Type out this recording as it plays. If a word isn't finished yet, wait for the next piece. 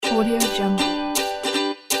Audio Jungle.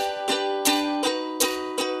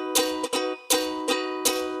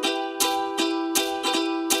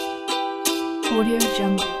 Audio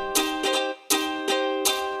Jungle.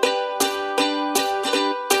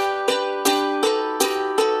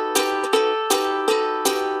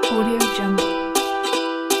 Audio Jungle.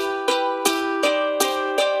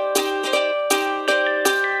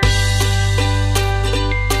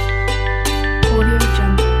 Audio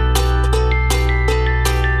Jungle.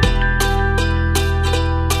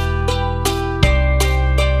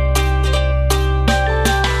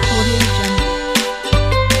 Audio Jungle.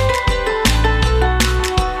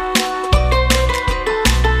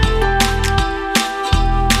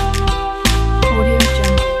 Audio Jungle. Audio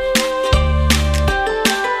Jungle.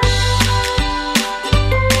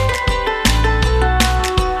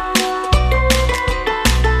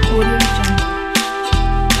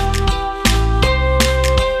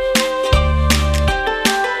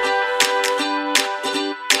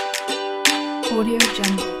 Audio Jungle. Audio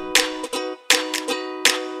Jungle.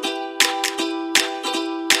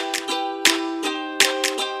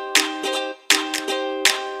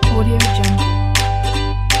 Audio Jungle.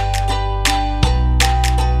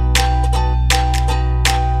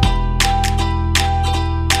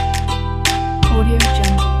 Audio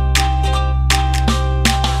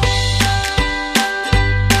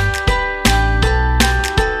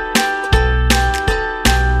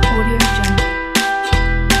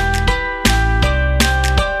Jungle.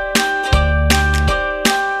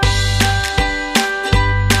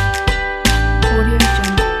 Audio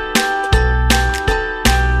Jungle.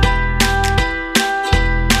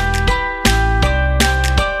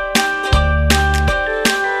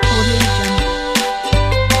 Audio Jungle.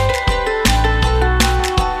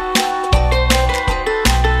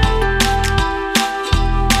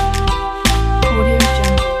 Audio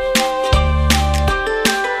Jungle.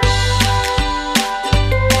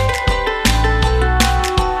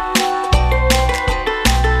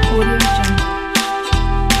 Audio Jungle.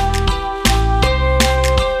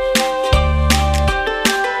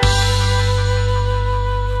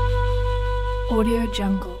 Audio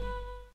Jungle.